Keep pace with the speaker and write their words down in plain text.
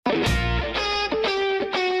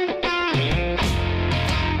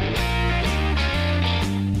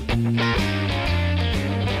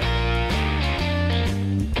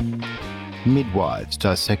midwives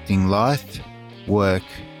dissecting life, work,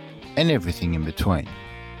 and everything in between.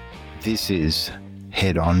 This is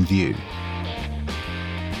Head On View.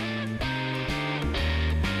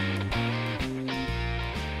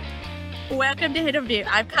 Welcome to Head On View.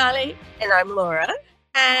 I'm Carly. And I'm Laura.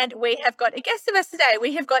 And we have got a guest of us today.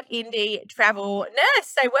 We have got Indy, travel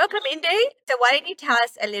nurse. So welcome, Indy. So why don't you tell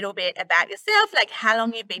us a little bit about yourself, like how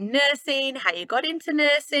long you've been nursing, how you got into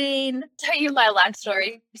nursing? Tell you my life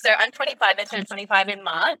story. So I'm 25. I turned 25 in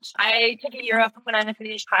March. I took a year off when I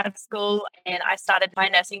finished high school and I started my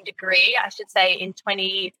nursing degree, I should say, in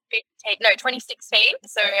 2016.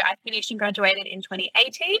 So I finished and graduated in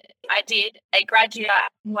 2018. I did a graduate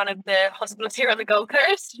at one of the hospitals here on the Gold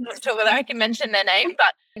Coast. I'm not sure whether I can mention their name,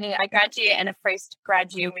 but I graduate and a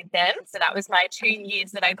postgraduate with them. So that was my 2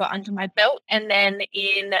 years that I got under my belt. And then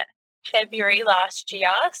in February last year,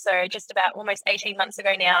 so just about almost 18 months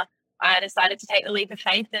ago now, I decided to take the leap of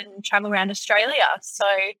faith and travel around Australia.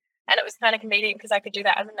 And it was kind of convenient because I could do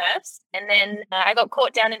that as a nurse. And then I got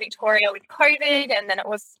caught down in Victoria with COVID, and then it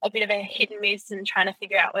was a bit of a hit and miss and trying to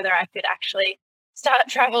figure out whether I could actually start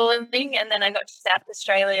traveling. And then I got to South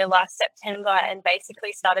Australia last September and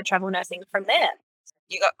basically started travel nursing from there.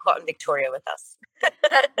 You got caught in Victoria with us.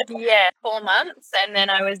 Yeah, 4 months. And then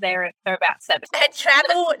I was there for about 7. Had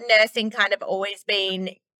travel nursing kind of always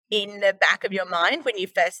been in the back of your mind when you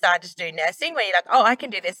first started to do nursing, where you're like, oh, I can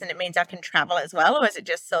do this and it means I can travel as well? Or was it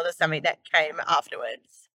just sort of something that came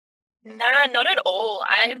afterwards? Nah, not at all.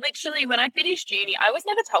 I literally, when I finished uni, I was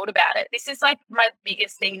never told about it. This is like my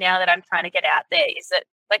biggest thing now that I'm trying to get out there is that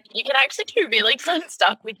like you can actually do really fun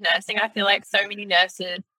stuff with nursing. I feel like so many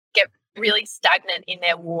nurses get really stagnant in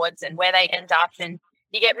their wards and where they end up, and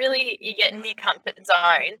you get in your comfort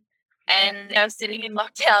zone. And I was sitting in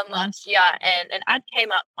lockdown last year and an ad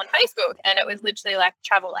came up on Facebook and it was literally like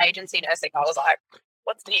travel agency nursing. I was like,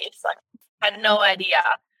 what's this? Like, I had no idea.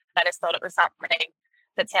 I just thought it was something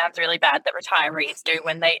that sounds really bad that retirees do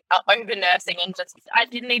when they are over nursing, and just I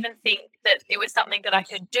didn't even think that it was something that I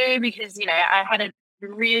could do because, you know, I hadn't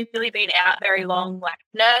really been out very long, like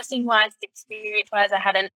nursing-wise, experience-wise.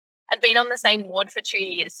 I'd been on the same ward for 2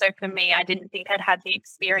 years. So for me, I didn't think I'd had the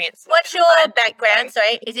experience. What's your background?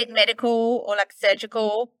 Sorry, is it medical or like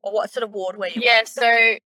surgical, or what sort of ward were you? Yeah,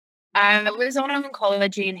 so it was on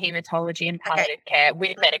oncology and hematology and palliative care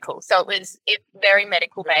with medical. So it was very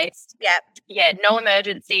medical based. Yeah. Yeah, no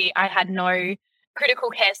emergency. I had no critical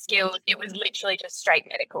care skills. It was literally just straight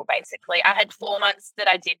medical, basically. I had 4 months that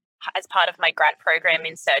I did as part of my grad program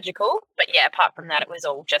in surgical. But yeah, apart from that, it was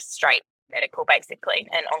all just straight medical basically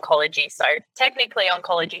and oncology. So technically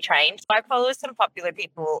oncology trained. I follow some popular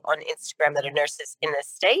people on Instagram that are nurses in the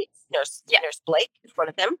States. Nurse Blake is one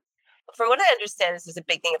of them. From what I understand, this is a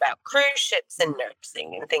big thing about cruise ships and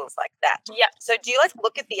nursing and things like that. Yeah. So do you like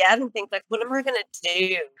look at the ad and think like, what am I going to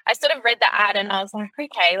do? I sort of read the ad and I was like,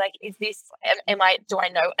 okay, like, is this, do I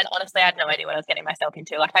know? And honestly, I had no idea what I was getting myself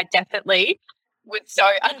into. Like, I definitely was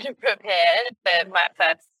so underprepared for my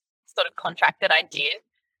first sort of contract that I did.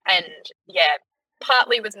 And yeah,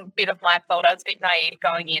 partly was a bit of my fault. I was a bit naive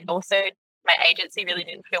going in. Also, my agency really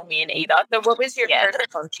didn't fill me in either. So what was your first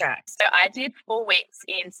contract? So I did 4 weeks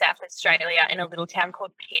in South Australia in a little town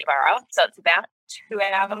called Peterborough. So it's about 2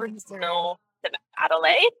 hours north of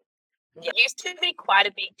Adelaide. It used to be quite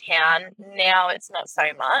a big town. Now it's not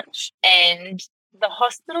so much. And the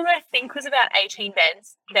hospital, I think, was about 18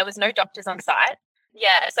 beds. There was no doctors on site.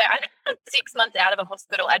 Yeah, so I 6 months out of a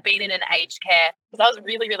hospital, I'd been in an aged care because I was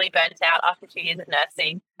really, really burnt out after 2 years of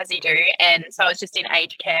nursing, as you do. And so I was just in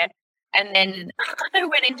aged care. And then I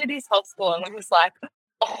went into this hospital and I was like,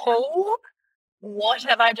 oh, what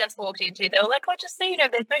have I just walked into? They were like, oh, just so you know,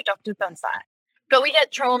 there's no doctors on site. But we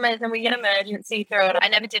get traumas and we get emergency through it. I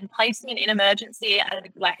never did placement in emergency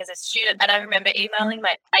as a student. And I remember emailing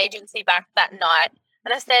my agency back that night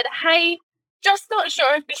and I said, hey, just not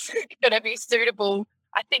sure if this is going to be suitable.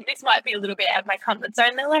 I think this might be a little bit out of my comfort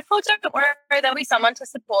zone. They're like, oh, don't worry, there'll be someone to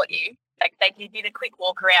support you. Like they give you the quick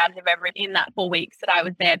walk around of everything in that 4 weeks that I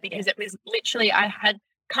was there, because it was literally, I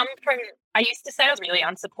used to say I was really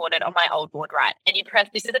unsupported on my old ward, right? And you'd press,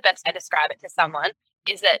 this is the best way to describe it to someone,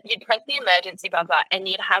 is that you'd press the emergency buzzer and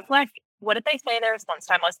you'd have like, what did they say their response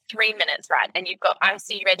time was? 3 minutes, right? And you've got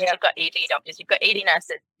ICU registered, you've got ED doctors, you've got ED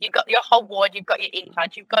nurses, you've got your whole ward, you've got your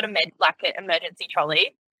in-charge, you've got an emergency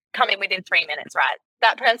trolley come in within 3 minutes, right?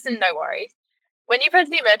 That person, no worries. When you press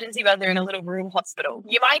the emergency buzzer in a little rural hospital,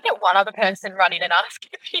 you might get one other person run in and ask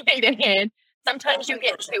if you need a hand. Sometimes you'll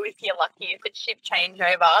get two if you're lucky, if it's shift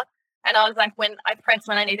changeover. And I was like, when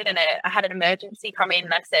I needed I had an emergency come in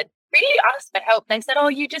and I said, who do you ask for help? They said, oh,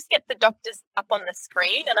 you just get the doctors up on the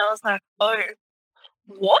screen. And I was like, oh,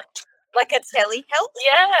 what? Like a telehealth?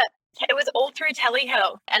 Yeah. It was all through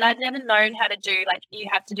telehealth. And I'd never known how to do, like, you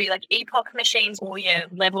have to do, like, epoch machines, all your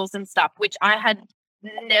levels and stuff, which I had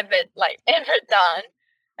never, like, ever done.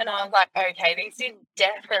 And I was like, okay, this is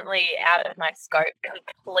definitely out of my scope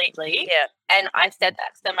completely. Yeah. And I said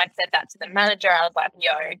that to them. I said that to the manager. I was like,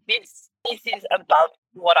 yo, this is above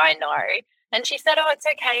what I know. And she said, oh, it's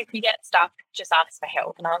okay. If you get stuck, just ask for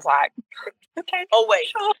help. And I was like, okay. Oh, wait.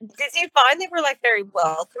 Sure. Did you find they were like very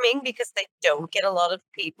welcoming because they don't get a lot of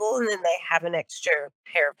people and then they have an extra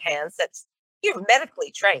pair of hands that's you're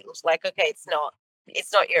medically trained? Like, okay, it's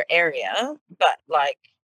not your area, but like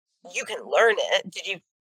you can learn it. Did you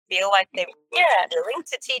feel like they were willing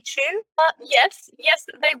to teach you? Yes,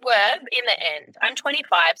 they were in the end. I'm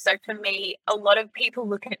 25, so for me, a lot of people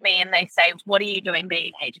look at me and they say, what are you doing being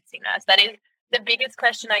an agency nurse? That is the biggest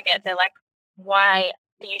question I get. They're like, why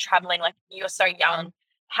are you traveling? Like, you're so young.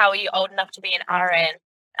 How are you old enough to be an RN?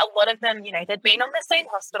 A lot of them, you know, they've been on the same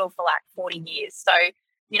hospital for like 40 years. So,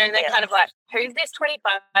 you know, they're kind of like, who's this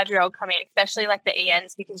 25-year-old coming, especially like the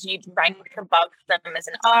ENs, because you rank above them as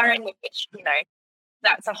an RN, which, you know,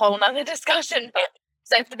 that's a whole nother discussion. But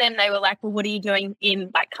so for them, they were like, well, what are you doing in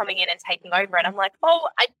like coming in and taking over? And I'm like, oh,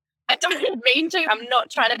 I don't mean to. I'm not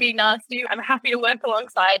trying to be nasty. I'm happy to work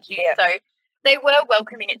alongside you. Yeah. So they were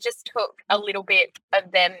welcoming. It just took a little bit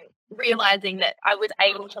of them realizing that I was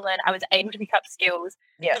able to learn. I was able to pick up skills.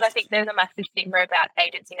 Yeah. Because I think there's a massive stigma about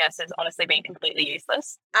agency nurses honestly being completely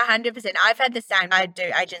useless. 100%. I've had the same. I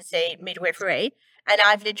do agency midwifery, and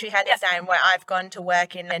I've literally had the same where I've gone to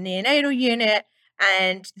work in a neonatal unit.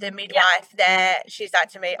 And the midwife there, she's like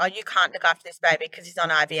to me, oh, you can't look after this baby because he's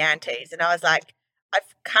on IV antis. And I was like,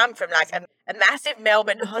 I've come from like a massive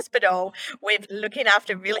Melbourne hospital with looking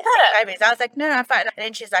after really sick babies. I was like, no, I'm fine. And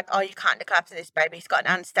then she's like, oh, you can't look after this baby. He's got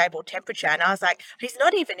an unstable temperature. And I was like, he's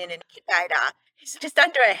not even in an incubator. He's just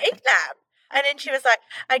under a heat lamp. And then she was like,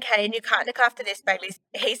 okay, and you can't look after this baby.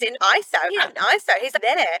 He's in ISO. He's in ISO. He's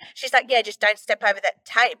there. She's like, yeah, just don't step over that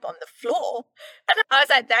tape on the floor. And I was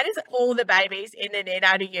like, that is all the babies in the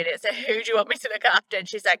neonatal unit. So who do you want me to look after? And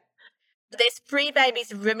she's like, there's 3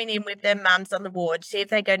 babies rooming in with their mums on the ward. See if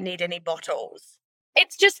they go need any bottles.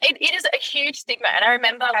 It's just, it is a huge stigma. And I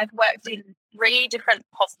remember I've worked in 3 different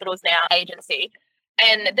hospitals now, agency.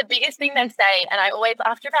 And the biggest thing they say, and I always,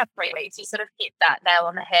 after about 3 weeks, you sort of hit that nail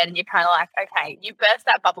on the head and you're kind of like, okay, you burst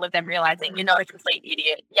that bubble of them realizing you're not a complete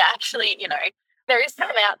idiot. Yeah, actually, you know, there is some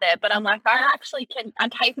out there, but I'm like, I'm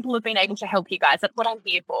capable of being able to help you guys. That's what I'm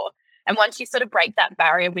here for. And once you sort of break that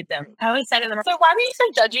barrier with them, I always say to them, so why were you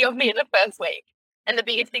so judgy of me in the first week? And the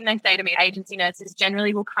biggest thing they say to me, agency nurses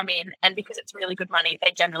generally will come in and because it's really good money,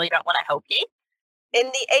 they generally don't want to help you. In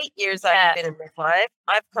the 8 years I've been in midwife,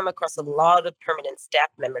 I've come across a lot of permanent staff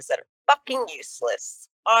members that are fucking useless.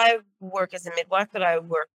 I work as a midwife, but I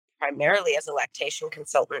work primarily as a lactation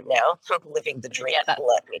consultant now, living the dream,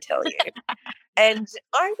 let me tell you. And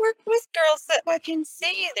I work with girls that I can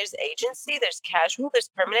see there's agency, there's casual, there's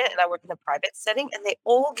permanent, and I work in a private setting, and they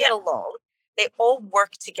all get along. They all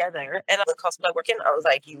work together. And the hospital I work in, I was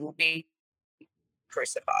like, you will be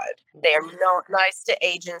crucified. They are not nice to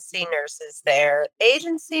agency nurses there.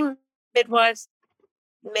 Agency midwives,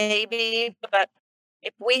 maybe, but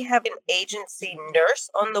if we have an agency nurse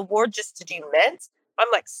on the ward just to do meds, I'm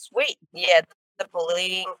like, sweet. Yeah, the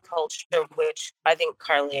bullying culture, which I think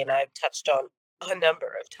Carly and I have touched on a number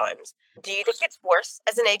of times. Do you think it's worse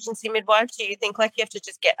as an agency midwife? Do you think like you have to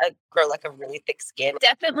just grow like a really thick skin?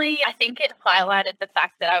 Definitely. I think it highlighted the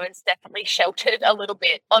fact that I was definitely sheltered a little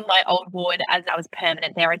bit on my old ward as I was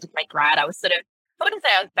permanent there. I did my grad. I was sort of, I wouldn't say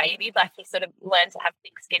I was babied, like you sort of learn to have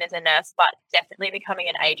thick skin as a nurse, but definitely becoming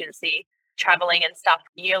an agency, traveling and stuff,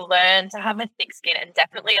 you learn to have a thick skin. And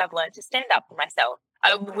definitely I've learned to stand up for myself.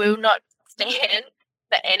 I will not stand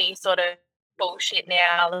for any sort of bullshit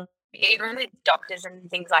now. Even with doctors and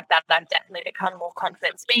things like that, I've definitely become more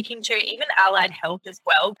confident speaking to, even allied health as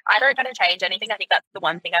well. I don't try to change anything. I think that's the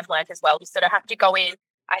one thing I've learned as well. You sort of have to go in.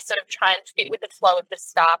 I sort of try and fit with the flow of the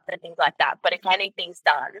staff and things like that. But if anything's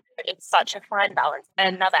done, it's such a fine balance.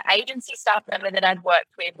 Another agency staff member that I'd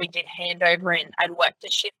worked with, we did handover and I'd worked a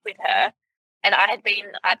shift with her. And I had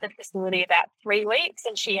been at the facility about 3 weeks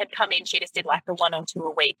and she had come in. She just did like a 1 or 2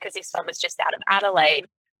 a week because this one was just out of Adelaide.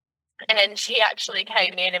 And she actually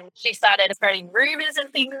came in and she started spreading rumors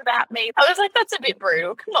and things about me. I was like, that's a bit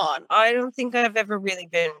brutal. Come on. I don't think I've ever really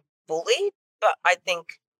been bullied, but I think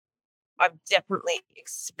I've definitely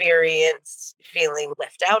experienced feeling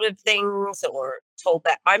left out of things or told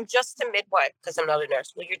that I'm just a midwife because I'm not a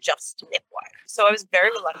nurse. Well, you're just a midwife. So I was very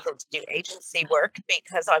reluctant to do agency work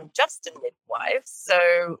because I'm just a midwife.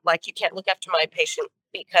 So like you can't look after my patient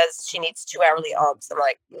because she needs 2 hourly obs. I'm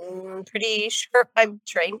like, pretty sure I'm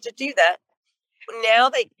trained to do that. Now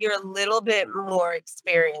that you're a little bit more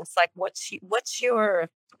experienced, like what's your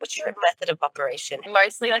method of operation?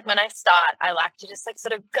 Mostly like when I start, I like to just like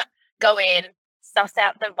sort of go in, suss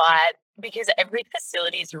out the vibe, because every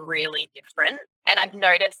facility is really different. And I've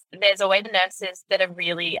noticed there's always the nurses that are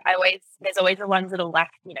really, there's always the ones that'll like,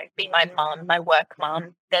 be my mum, my work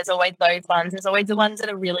mum. There's always those ones. There's always the ones that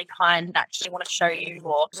are really kind and actually want to show you.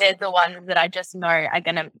 Or there's the ones that I just know are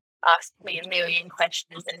going to ask me a million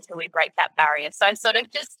questions until we break that barrier. So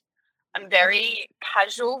I'm very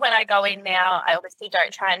casual when I go in now. I obviously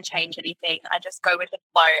don't try and change anything. I just go with the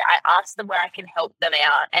flow. I ask them where I can help them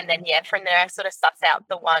out. And then, from there, I sort of suss out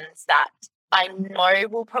the ones that I know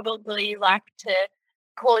will probably like to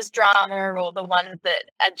cause drama, or the ones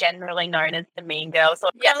that are generally known as the mean girls.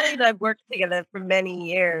 Carly and I've worked together for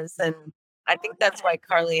many years, and I think that's why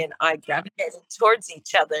Carly and I gravitated towards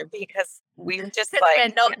each other, because we were just like,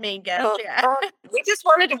 we're not mean girls. Yeah. We just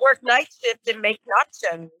wanted to work night shift and make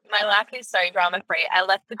nachos. My life is so drama free. I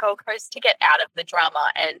left the Gold Coast to get out of the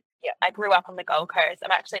drama, and I grew up on the Gold Coast.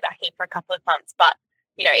 I'm actually back here for a couple of months, but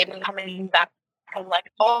even coming back, I'm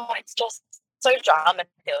like, it's just so drama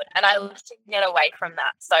filled, and I love to get away from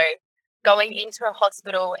that. So going into a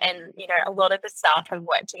hospital, and a lot of the staff have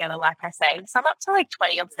worked together, like I say, some up to like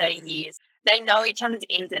 20 or 30 years. They know each other's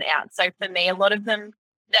ins and outs. So for me, a lot of them,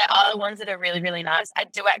 there are the ones that are really, really nice. I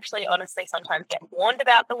do actually honestly sometimes get warned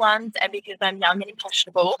about the ones, and because I'm young and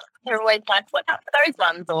impressionable, they're always like, what out for those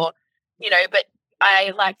ones? Or, but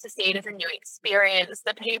I like to see it as a new experience.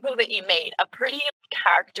 The people that you meet are pretty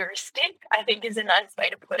characteristic, I think is a nice way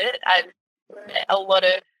to put it. I've met a lot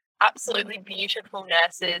of absolutely beautiful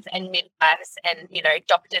nurses and midwives and,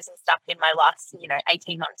 doctors and stuff in my last,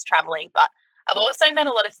 18 months traveling. But I've also met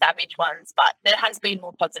a lot of savage ones, but there has been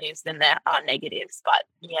more positives than there are negatives. But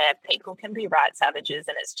people can be right savages,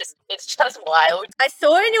 and it's just wild. I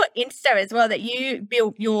saw in your Insta as well that you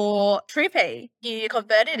built your Troopy. You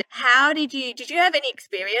converted it. How did you have any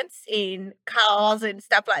experience in cars and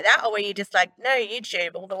stuff like that? Or were you just like, no,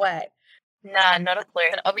 YouTube all the way? Nah, not a clue.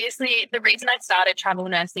 And obviously, the reason I started travel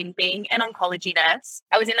nursing, being an oncology nurse,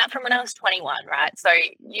 I was in that from when I was 21, right? So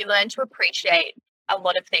you learn to appreciate a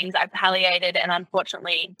lot of things. I've palliated and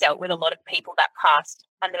unfortunately dealt with a lot of people that passed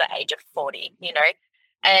under the age of 40,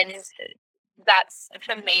 and that's,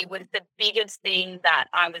 for me, was the biggest thing that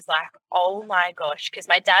I was like, oh my gosh, because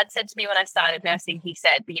my dad said to me when I started nursing, he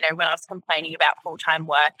said, when I was complaining about full-time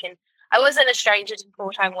work, and I wasn't a stranger to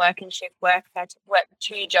full-time work and shift work. I worked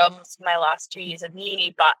 2 jobs my last 2 years of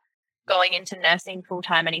uni, but going into nursing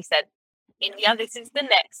full-time, and he said, India, this is the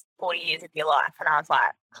next 40 years of your life. And I was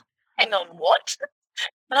like, hang on, what?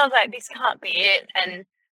 And I was like, this can't be it. And,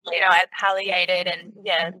 I palliated and,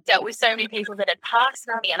 dealt with so many people that had passed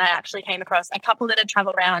me. And I actually came across a couple that had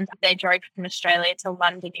traveled around. They drove from Australia to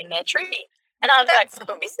London in their Troopy. And I was like,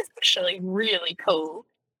 this is actually really cool.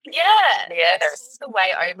 Yeah, they're the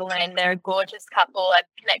way overland. They're a gorgeous couple. I've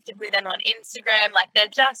connected with them on Instagram. Like, they're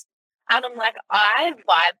just, and I'm like, I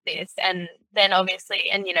vibe this. And then obviously,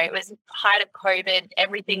 and it was height of COVID,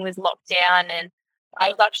 everything was locked down, and I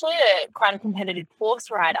was actually quite a competitive horse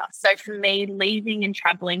rider. So for me, leaving and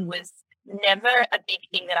traveling was never a big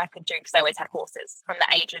thing that I could do, because I always had horses from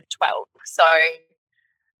the age of 12. So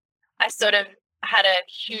I sort of had a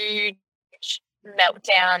huge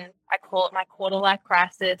meltdown. I call it my quarter-life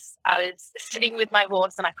crisis. I was sitting with my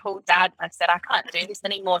horse and I called Dad. I said, I can't do this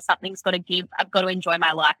anymore. Something's got to give. I've got to enjoy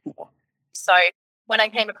my life more. So when I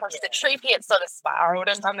came across the Troopy, it sort of spiraled,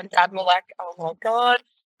 and Mum and Dad were like, oh my God.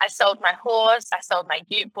 I sold my horse, I sold my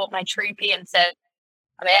ute, bought my Troopy and said,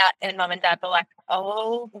 I'm out. And Mum and Dad were like,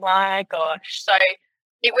 oh my gosh. So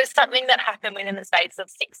it was something that happened within the space of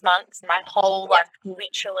 6 months. My whole life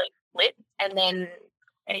literally flipped. And then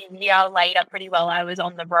a year later, pretty well, I was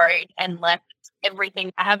on the road and left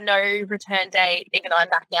everything. I have no return date, even though I'm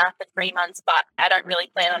back now for 3 months, but I don't really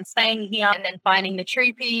plan on staying here. And then finding the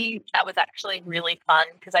Troopy, that was actually really fun,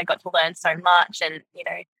 because I got to learn so much. And,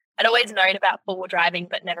 I'd always known about four-wheel driving,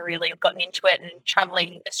 but never really gotten into it. And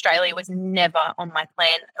traveling Australia was never on my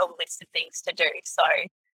plan or list of things to do. So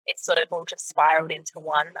it sort of all just spiraled into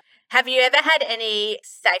one. Have you ever had any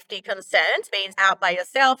safety concerns being out by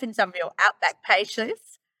yourself in some of your outback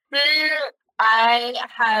patients? I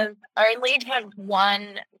have only had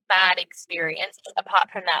one bad experience.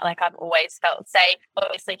 Apart from that, I've always felt safe.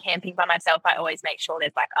 Obviously, camping by myself, I always make sure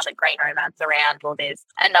there's other great nomads around, or there's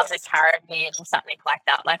another caravan or something like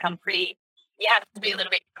that. I'm pretty, you have to be a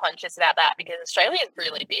little bit conscious about that because Australia is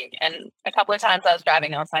really big. And a couple of times I was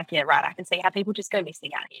driving, I was like, yeah, right, I can see how people just go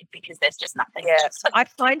missing out here because there's just nothing. Yeah. I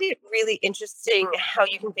find it really interesting how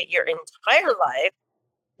you can fit your entire life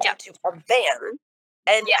into a van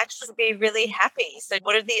and actually be really happy. So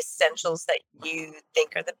what are the essentials that you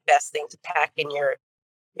think are the best thing to pack in your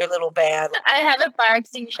little van? I have a fire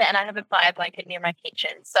extinguisher and I have a fire blanket near my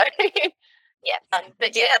kitchen. So yeah.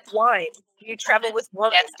 But you have wine. You travel with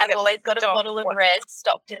wine. Yes, I've always got a bottle of red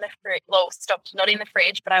stocked in the fridge. Well, stocked not in the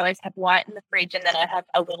fridge, but I always have white in the fridge, and then I have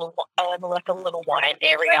a little wine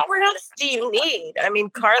area. What else do you need? I mean,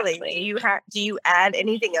 Carly, do you add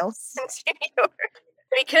anything else into your?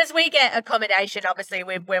 Because we get accommodation, obviously,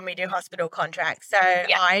 when we do hospital contracts. So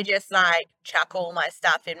I just like chuck all my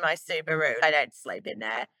stuff in my Subaru. I don't sleep in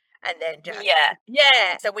there. And then just,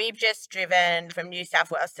 So we've just driven from New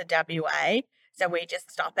South Wales to WA. So we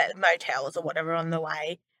just stop at motels or whatever on the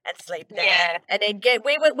way and sleep there. Yeah. And then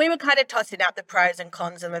we were kind of tossing up the pros and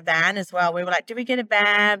cons of a van as well. We were like, do we get a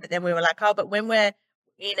van? But then we were like, oh, but when we're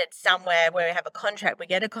in it somewhere where we have a contract, we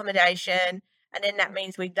get accommodation. And then that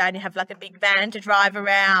means we don't have like a big van to drive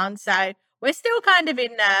around. So we're still kind of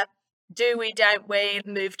in don't we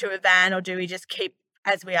move to a van, or do we just keep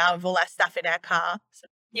as we are with all our stuff in our car? So,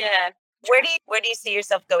 yeah. Where do you see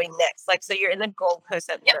yourself going next? Like, so you're in the Gold Coast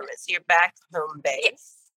at the moment, so you're back home base.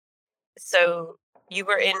 Yes. So you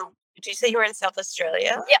were did you say you were in South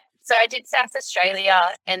Australia? Yep. So I did South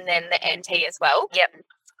Australia and then the NT as well. Yep.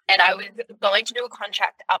 And I was going to do a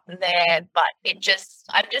contract up there, but I'm just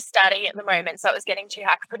starting at the moment. So it was getting too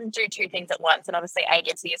hard. I couldn't do two things at once. And obviously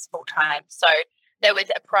agency is full time. So there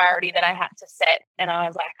was a priority that I had to set. And I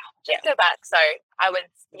was like, just go back. So I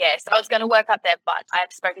was going to work up there, but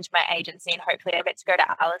I've spoken to my agency and hopefully I get to go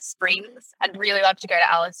to Alice Springs. I'd really love to go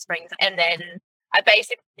to Alice Springs. And then I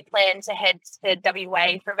basically plan to head to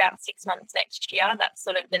WA for about 6 months next year. That's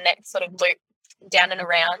sort of the next sort of loop down and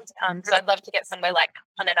around. So I'd love to get somewhere like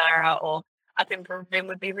Kununurra or up in Brisbane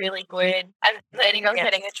would be really good. I'm planning on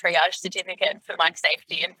getting a triage certificate for my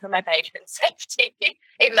safety and for my patient's safety,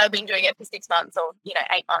 even though I've been doing it for 6 months or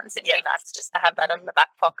 8 months. It'd be nice just to have that in the back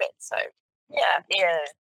pocket. So yeah.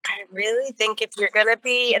 I really think if you're gonna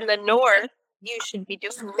be in the north, you should be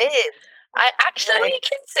doing mid. I actually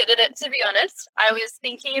considered it, to be honest. I was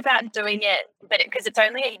thinking about doing it, but because it's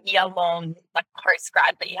only a year-long like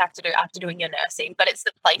post-grad that you have to do after doing your nursing, but it's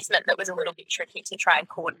the placement that was a little bit tricky to try and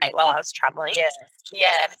coordinate while I was traveling.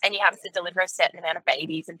 Yeah, and you have to deliver a certain amount of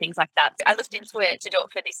babies and things like that. So I looked into it to do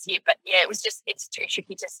it for this year, but it's too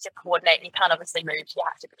tricky just to coordinate. And you can't obviously move. You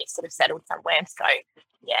have to be sort of settled somewhere. So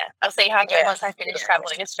I'll see how I go once I finish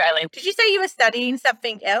traveling Australia. Did you say you were studying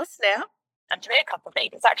something else now? I'm doing a couple of things.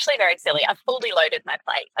 It's actually very silly. I've fully loaded my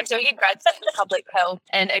plate. I'm doing a grad cert in public health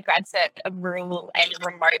and a grad cert of rural and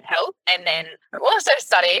remote health. And then I'm also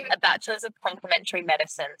studying a bachelor's of complementary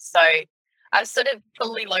medicine. So I've sort of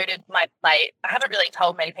fully loaded my plate. I haven't really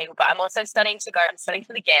told many people, but I'm also studying for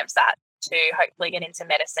the GAMSAT to hopefully get into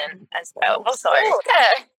medicine as well. Oh, so,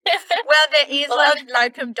 well, there is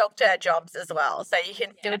locum doctor jobs as well. So you can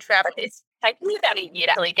do a travel. It's taken me about a year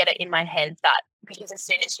to really get it in my head that because as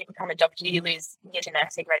soon as you become a doctor, you lose your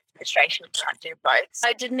nursing registration. You can't do both. So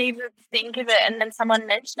I didn't even think of it. And then someone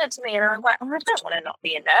mentioned it to me and I'm like, I don't want to not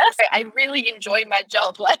be a nurse. I really enjoy my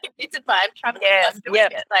job. Like, it's a I'm traveling. I'm doing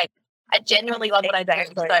it. Like, I genuinely love what I do.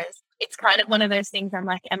 So it's kind of one of those things I'm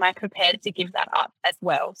like, am I prepared to give that up as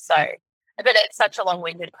well? So, but it's such a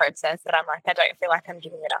long-winded process that I'm like, I don't feel like I'm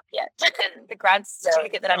giving it up yet. And the grad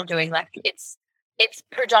certificate that I'm doing, like, it's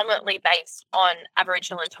predominantly based on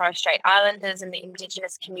Aboriginal and Torres Strait Islanders and the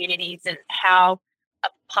Indigenous communities, and how a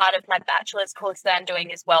part of my bachelor's course that I'm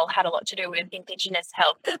doing as well had a lot to do with Indigenous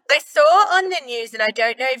health. I saw on the news, and I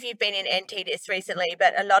don't know if you've been in NT this recently,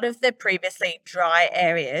 but a lot of the previously dry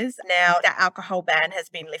areas, now the alcohol ban has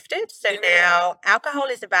been lifted. So now alcohol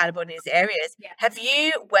is available in these areas. Yeah. Have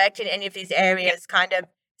you worked in any of these areas kind of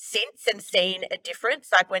since and seen a difference,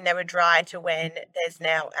 like when they were dry to when there's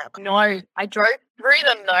now alcohol? No, I drove through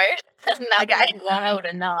them though. That's wild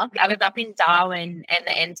enough. I was up in Darwin and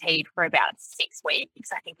the NT for about 6 weeks,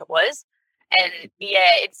 I think it was. And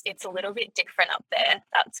it's a little bit different up there,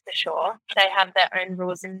 that's for sure. They have their own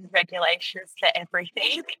rules and regulations for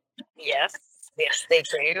everything. Yes, they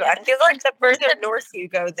do. Yes. I feel like the further north you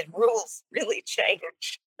go, the rules really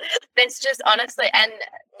change. There's just honestly, and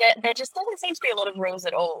there just doesn't seem to be a lot of rules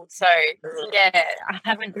at all. So I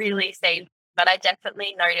haven't really seen, but I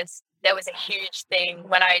definitely noticed there was a huge thing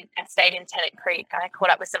when I stayed in Tennant Creek. I caught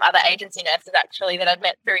up with some other agency nurses actually that I'd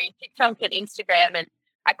met through TikTok and Instagram, and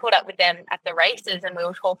I caught up with them at the races and we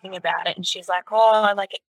were talking about it. And she's like, oh,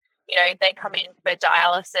 like they come in for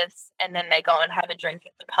dialysis and then they go and have a drink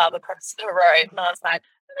at the pub across the road. And I was like,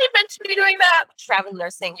 they meant to be doing that. Travel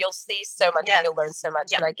nursing, you'll see so much and you'll learn so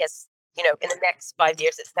much. And I guess, in the next 5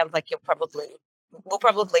 years, it sounds like we'll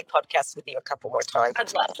probably podcast with you a couple more times.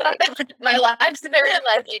 I'd love that. My life's very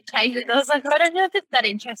it changes. I was like, I don't know if it's that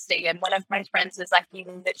interesting. And one of my friends was like, you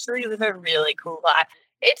literally live a really cool life.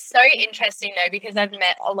 It's so interesting though, because I've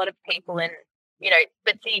met a lot of people and,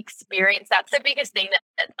 but the experience, that's the biggest thing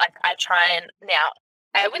that like I try and now,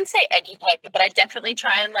 I wouldn't say educate, but I definitely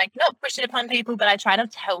try and like not push it upon people, but I try to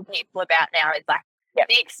tell people about now is like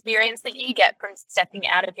the experience that you get from stepping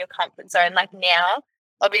out of your comfort zone. Like now,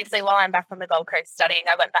 obviously, while I'm back on the Gold Coast studying,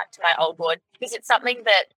 I went back to my old ward because it's something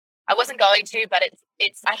that I wasn't going to, but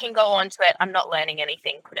it's I can go on to it. I'm not learning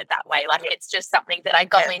anything, put it that way. Like it's just something that I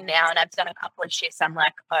go in now and I've done a couple of shifts. I'm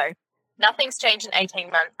like, oh, nothing's changed in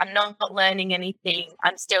 18 months. I'm not learning anything.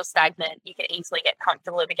 I'm still stagnant. You can easily get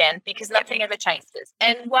comfortable again because nothing ever changes.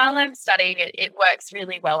 And while I'm studying, it works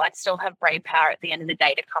really well. I still have brain power at the end of the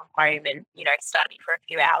day to come home and, study for a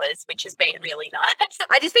few hours, which has been really nice.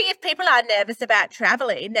 I just think if people are nervous about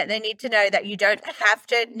traveling, that they need to know that you don't have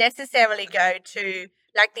to necessarily go to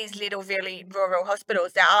like these little really rural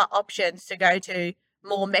hospitals. There are options to go to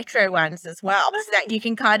more metro ones as well, so that you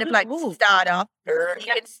can kind of like start off. You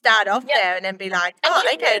can start off there and then be like, oh,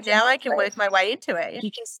 okay, now I can work my way into it. You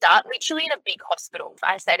can start literally in a big hospital.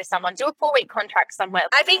 I say to someone, do a 4-week contract somewhere.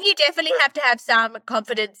 I think you definitely have to have some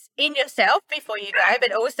confidence in yourself before you go,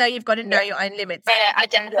 but also you've got to know your own limits. Yeah, I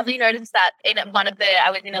definitely noticed that in I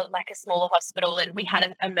was in a smaller hospital and we had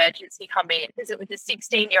an emergency come in because it was a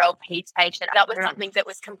 16-year-old peds patient. That was something that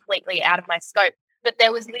was completely out of my scope. But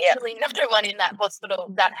there was literally no one in that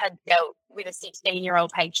hospital that had dealt with a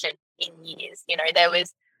 16-year-old patient in years.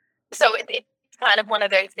 So it's kind of one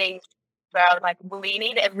of those things where I was like, we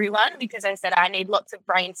need everyone, because I said I need lots of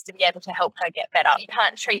brains to be able to help her get better. You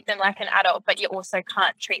can't treat them like an adult, but you also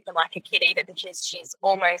can't treat them like a kid either, because she's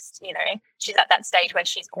almost, she's at that stage where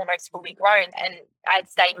she's almost fully grown. And I'd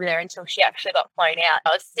stayed with her until she actually got flown out.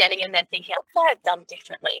 I was standing in there thinking, what could I have done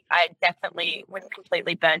differently? I definitely was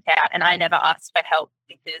completely burnt out, and I never asked for help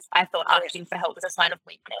because I thought asking for help was a sign of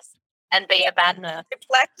weakness and be a bad nurse.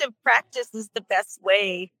 Reflective practice is the best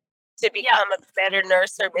way to become a better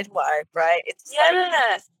nurse or midwife, right? It's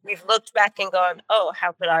like we've looked back and gone, oh,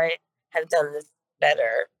 how could I have done this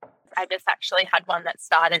better? I just actually had one that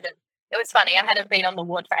started, and it was funny. I hadn't been on the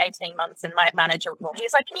ward for 18 months, and my manager, he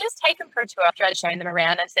was like, can you just take them for a tour after I'd shown them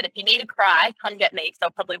around? I said, if you need to cry, come get me, because I'll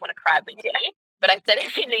probably want to cry with you. But I said,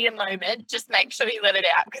 if you need a moment, just make sure you let it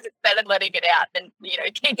out, because it's better letting it out than,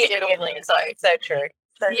 keep it all in. So true.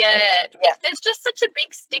 There's just such a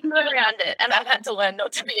big stigma around it, and I've had to learn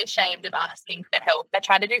not to be ashamed of asking for help. I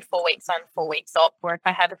try to do 4 weeks on, 4 weeks off, or if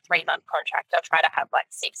I have a 3-month contract, I'll try to have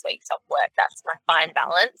 6 weeks off work. That's my fine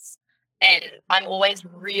balance. And I'm always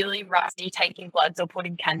really rusty taking bloods or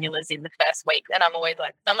putting cannulas in the first week, and I'm always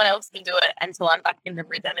like, someone else can do it until I'm back in the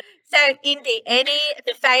rhythm. So, Indy, any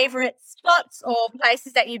favourite spots or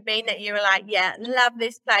places that you've been that you were like, yeah, love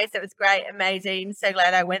this place, it was great, amazing, so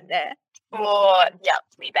glad I went there?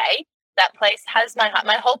 Lee Bay. That place has my heart.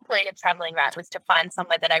 My whole point of traveling around was to find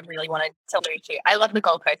somewhere that I really wanted to move to. I love the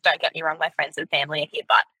Gold Coast, don't get me wrong, my friends and family are here,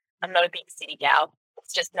 but I'm not a big city gal.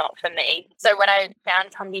 It's just not for me. So when I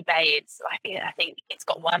found Tongi Bay, I think it's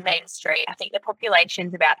got one main street. I think the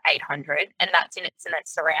population's about 800, and that's in its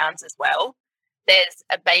surrounds as well. There's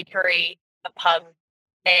a bakery, a pub,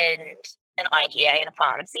 and an IGA and a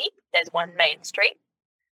pharmacy. There's one main street.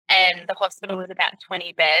 And the hospital was about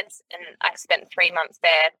 20 beds, and I spent 3 months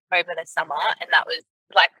there over the summer, and that was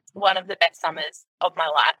one of the best summers of my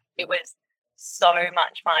life. It was so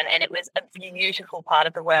much fun, and it was a beautiful part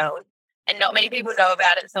of the world, and not many people know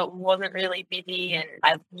about it, so it wasn't really busy, and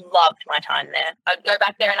I loved my time there. I'd go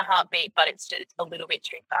back there in a heartbeat, but it's just a little bit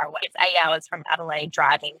too far away. It's 8 hours from Adelaide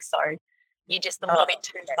driving, so you're just a little bit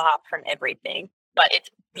too far from everything, but it's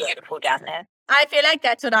beautiful down there. I feel like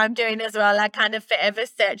that's what I'm doing as well. Like kind of forever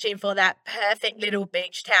searching for that perfect little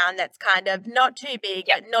beach town that's kind of not too big,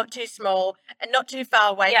 but not too small, and not too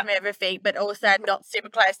far away from everything, but also not super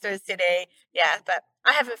close to a city. Yeah, but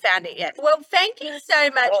I haven't found it yet. Well, thank you so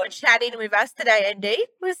much for chatting with us today, Indy. It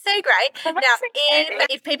was so great. Now,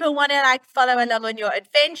 if people want to follow along on your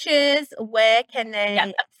adventures, where can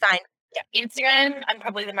they find? Yeah, Instagram, I'm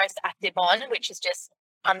probably the most active on, which is just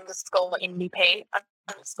 _IndyP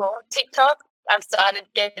 _ TikTok. I've started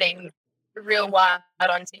getting real wild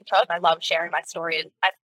on TikTok. I love sharing my story, and I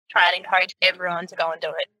try and encourage everyone to go and do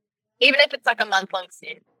it. Even if it's a month-long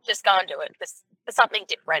stint, just go and do it for something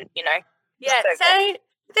different, Yeah, so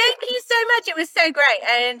Thank you so much. It was so great.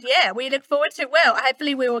 And yeah, we look forward to, well,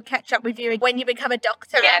 hopefully we will catch up with you when you become a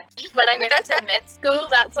doctor. Yeah, when I get into med school,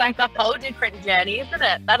 that's like a whole different journey, isn't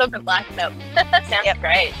it? That'll be like them. Sounds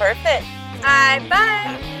great. Perfect.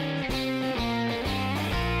 Bye.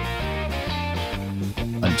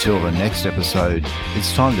 Until the next episode,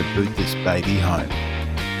 it's time to boot this baby home.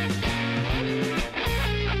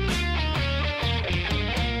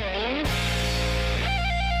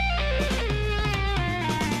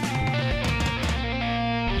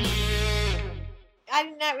 I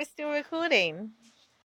didn't know it was still recording.